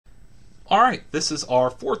All right, this is our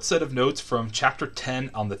fourth set of notes from Chapter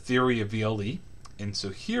 10 on the theory of VLE. And so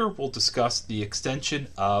here we'll discuss the extension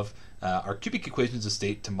of our cubic equations of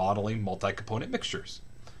state to modeling multi-component mixtures.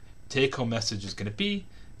 Take-home message is going to be,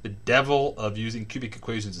 the devil of using cubic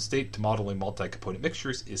equations of state to modeling multi-component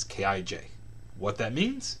mixtures is Kij. What that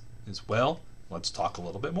means is, well, let's talk a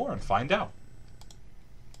little bit more and find out.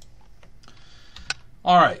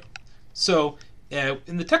 All right, so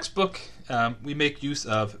in the textbook, we make use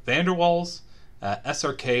of van der Waals,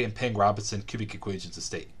 Srk, and Peng-Robinson cubic equations of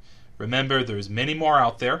state. Remember, there's many more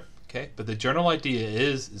out there, okay? But the general idea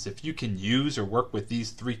is if you can use or work with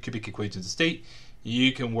these three cubic equations of state,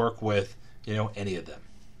 you can work with, any of them.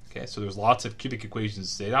 Okay, so there's lots of cubic equations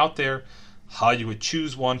of state out there. How you would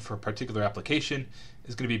choose one for a particular application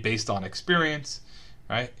is going to be based on experience,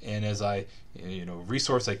 right? And as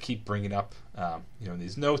resource I keep bringing up, in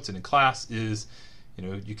these notes and in class is,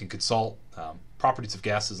 you can consult properties of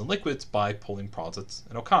gases and liquids by pulling posits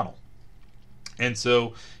and O'Connell. And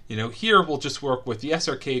so, here we'll just work with the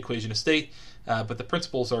Srk equation of state, but the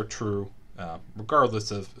principles are true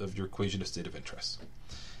regardless of your equation of state of interest.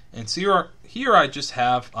 And so here I just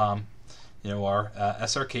have, our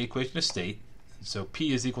Srk equation of state. So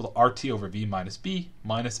P is equal to RT over V minus B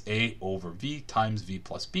minus A over V times V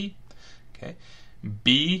plus B. Okay.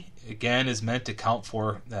 B, again, is meant to account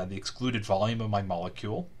for the excluded volume of my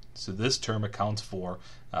molecule. So this term accounts for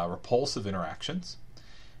repulsive interactions.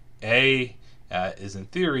 A is, in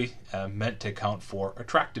theory, meant to account for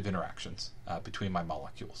attractive interactions between my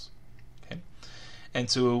molecules. Okay, and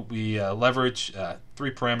so we leverage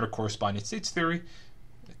three-parameter corresponding states theory.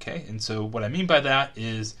 Okay, and so what I mean by that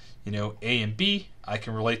is, A and B, I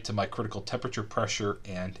can relate to my critical temperature, pressure,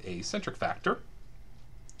 and a centric factor.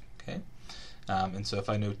 Okay. And so if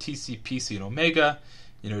I know Tc, Pc, and omega,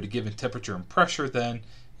 to given temperature and pressure, then,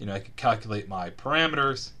 I can calculate my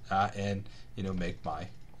parameters and, make my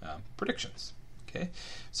predictions. Okay.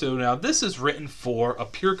 So now this is written for a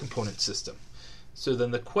pure component system. So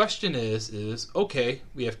then the question is okay,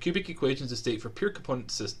 we have cubic equations of state for pure component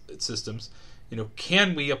systems.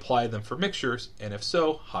 Can we apply them for mixtures? And if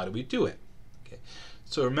so, how do we do it? Okay.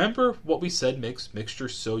 So remember what we said makes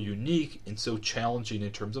mixtures so unique and so challenging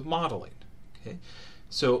in terms of modeling. Okay,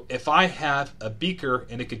 so if I have a beaker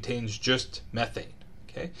and it contains just methane,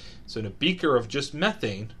 okay, so in a beaker of just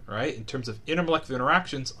methane, right, in terms of intermolecular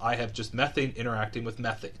interactions, I have just methane interacting with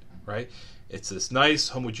methane, right? It's this nice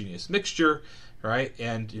homogeneous mixture, right,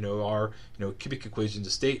 and our cubic equations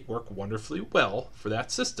of state work wonderfully well for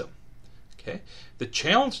that system. Okay, the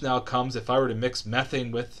challenge now comes if I were to mix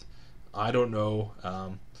methane with, benzene.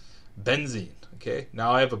 Okay,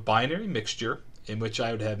 now I have a binary mixture in which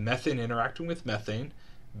I would have methane interacting with methane,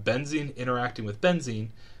 benzene interacting with benzene,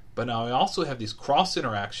 but now I also have these cross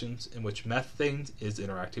interactions in which methane is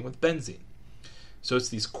interacting with benzene. So it's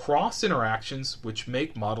these cross interactions which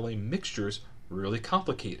make modeling mixtures really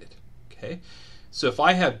complicated. Okay, so if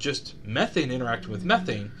I have just methane interacting with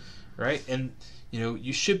methane, right, and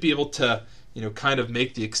you should be able to kind of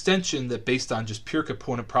make the extension that based on just pure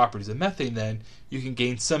component properties of methane, then you can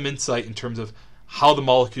gain some insight in terms of how the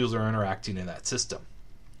molecules are interacting in that system.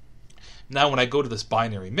 Now when I go to this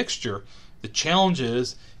binary mixture, the challenge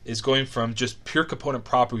is going from just pure component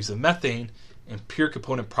properties of methane and pure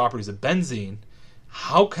component properties of benzene.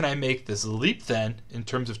 How can I make this leap then in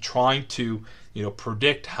terms of trying to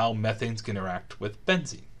predict how methane's going to interact with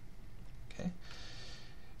benzene? Okay.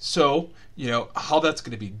 So how that's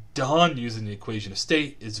going to be done using the equation of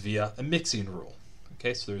state is via a mixing rule.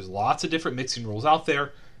 Okay, so there's lots of different mixing rules out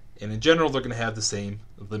there. And in general, they're going to have the same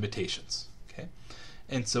limitations. Okay,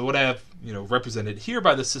 and so what I have, represented here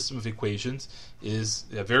by the system of equations is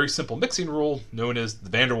a very simple mixing rule known as the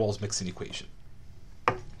van der Waals mixing equation.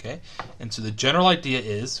 Okay, and so the general idea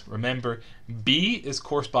is, remember, B is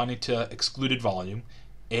corresponding to excluded volume,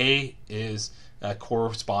 A is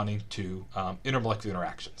corresponding to intermolecular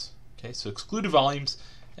interactions. Okay, so excluded volumes,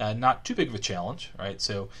 not too big of a challenge, right?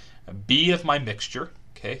 So B of my mixture.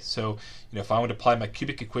 Okay, so if I want to apply my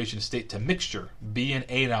cubic equation of state to mixture, B and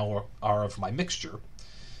A now are of my mixture.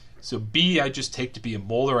 So B I just take to be a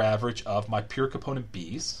molar average of my pure component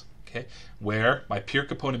B's, okay, where my pure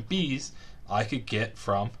component B's I could get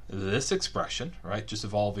from this expression, right, just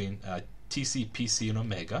involving Tc, Pc, and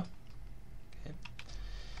omega. Okay.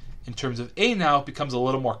 In terms of A now, it becomes a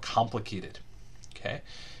little more complicated. Okay,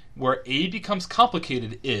 where A becomes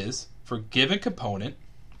complicated is for a given component,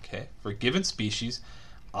 okay, for a given species,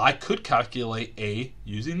 I could calculate A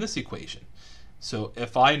using this equation. So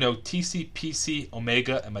if I know Tc, Pc,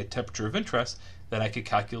 omega, and my temperature of interest, then I could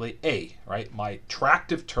calculate A, right, my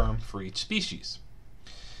attractive term for each species.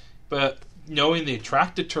 But knowing the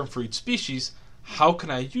attracted term for each species, how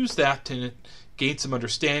can I use that to gain some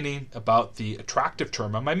understanding about the attractive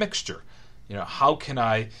term on my mixture? How can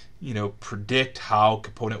I, predict how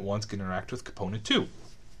component 1 is going to interact with component 2?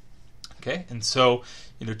 Okay, and so,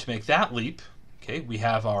 to make that leap, okay, we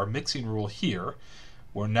have our mixing rule here,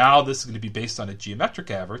 where now this is going to be based on a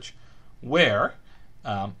geometric average, where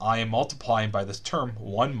I am multiplying by this term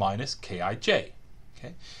 1 minus Kij.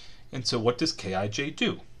 Okay, and so what does Kij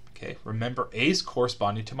do? Okay, remember A is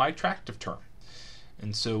corresponding to my attractive term.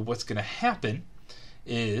 And so what's going to happen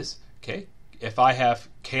is, okay, if I have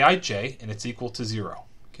Kij and it's equal to 0,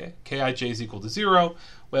 okay, Kij is equal to 0,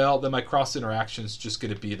 well, then my cross interaction is just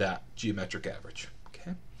going to be that geometric average.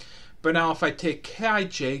 Okay, but now if I take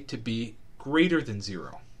Kij to be greater than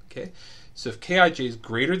 0, okay, so if Kij is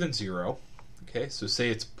greater than 0, okay, so say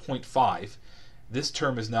it's 0.5, this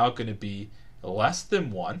term is now going to be less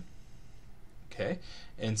than 1, okay,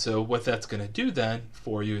 and so what that's going to do then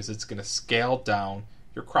for you is it's going to scale down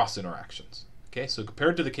your cross interactions. Okay, so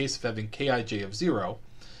compared to the case of having Kij of 0,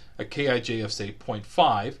 a Kij of, say,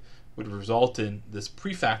 0.5 would result in this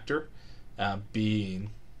prefactor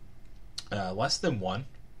being less than 1.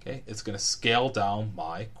 Okay, it's going to scale down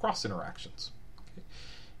my cross interactions. Okay.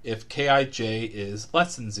 If Kij is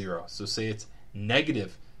less than 0, so say it's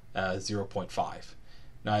negative 0.5,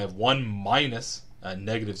 now I have 1 minus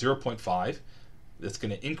negative 0.5. That's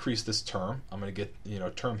going to increase this term. I'm going to get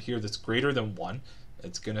a term here that's greater than 1.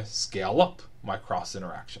 It's going to scale up my cross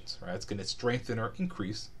interactions, right? It's going to strengthen or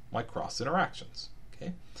increase my cross interactions.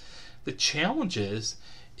 Okay. The challenge is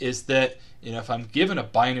that if I'm given a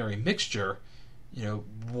binary mixture,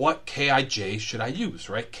 what Kij should I use,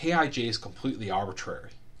 right? Kij is completely arbitrary.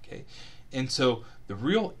 Okay, and so the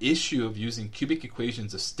real issue of using cubic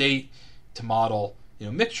equations of state to model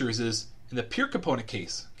mixtures is in the pure component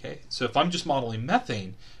case. Okay, so if I'm just modeling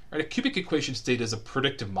methane, right, a cubic equation state is a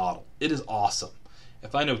predictive model. It is awesome.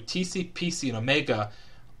 If I know Tc, Pc, and omega,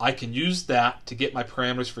 I can use that to get my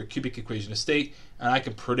parameters for a cubic equation of state, and I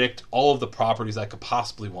can predict all of the properties I could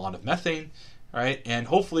possibly want of methane, right? And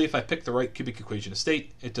hopefully if I pick the right cubic equation of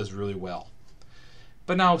state, it does really well.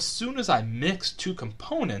 But now as soon as I mix two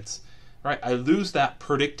components, right, I lose that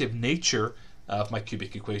predictive nature of my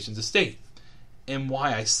cubic equations of state. And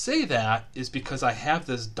why I say that is because I have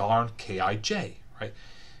this darn Kij, right?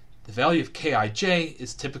 The value of Kij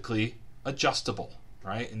is typically adjustable,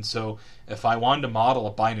 right? And so if I wanted to model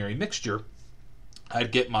a binary mixture,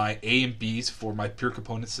 I'd get my A and B's for my pure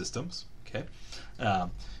component systems, okay?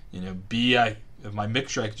 B, of my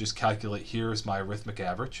mixture, I could just calculate here is my arithmetic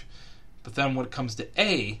average. But then when it comes to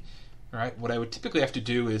A, right, what I would typically have to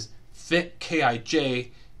do is fit Kij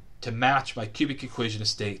to match my cubic equation of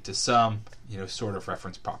state to some, sort of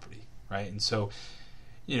reference property, right? And so,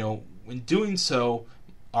 when doing so,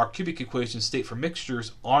 our cubic equation of state for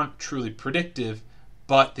mixtures aren't truly predictive,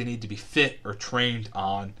 but they need to be fit or trained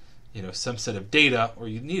on, some set of data, or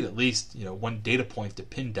you need at least, one data point to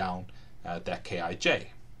pin down that Kij.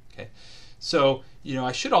 Okay, so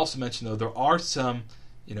I should also mention though there are some,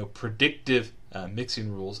 predictive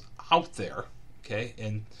mixing rules out there. Okay,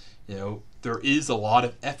 and there is a lot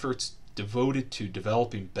of efforts devoted to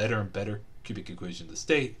developing better and better cubic equations of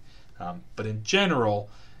state, but in general,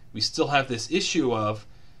 we still have this issue of,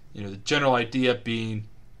 the general idea being,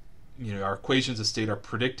 our equations of state are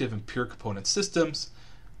predictive in pure component systems.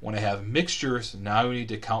 When I have mixtures, now we need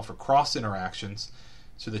to account for cross interactions.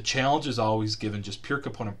 So the challenge is always given just pure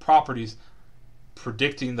component properties,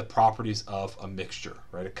 predicting the properties of a mixture,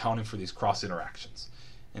 right? Accounting for these cross interactions.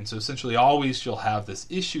 And so essentially always you'll have this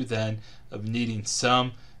issue then of needing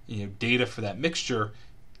some data for that mixture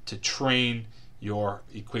to train your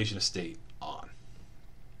equation of state on.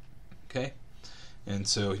 Okay? And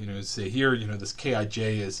so, say here, this Kij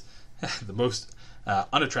is the most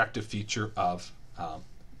unattractive feature of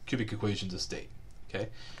cubic equations of state. Okay?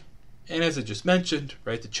 And as I just mentioned,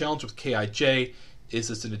 right, the challenge with Kij is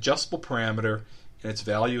it's an adjustable parameter and its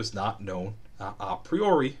value is not known a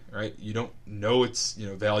priori, right? You don't know its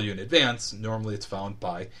value in advance. Normally it's found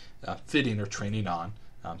by fitting or training on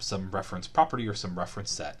some reference property or some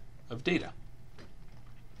reference set of data.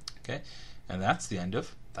 Okay? And that's the end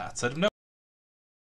of that set of notes.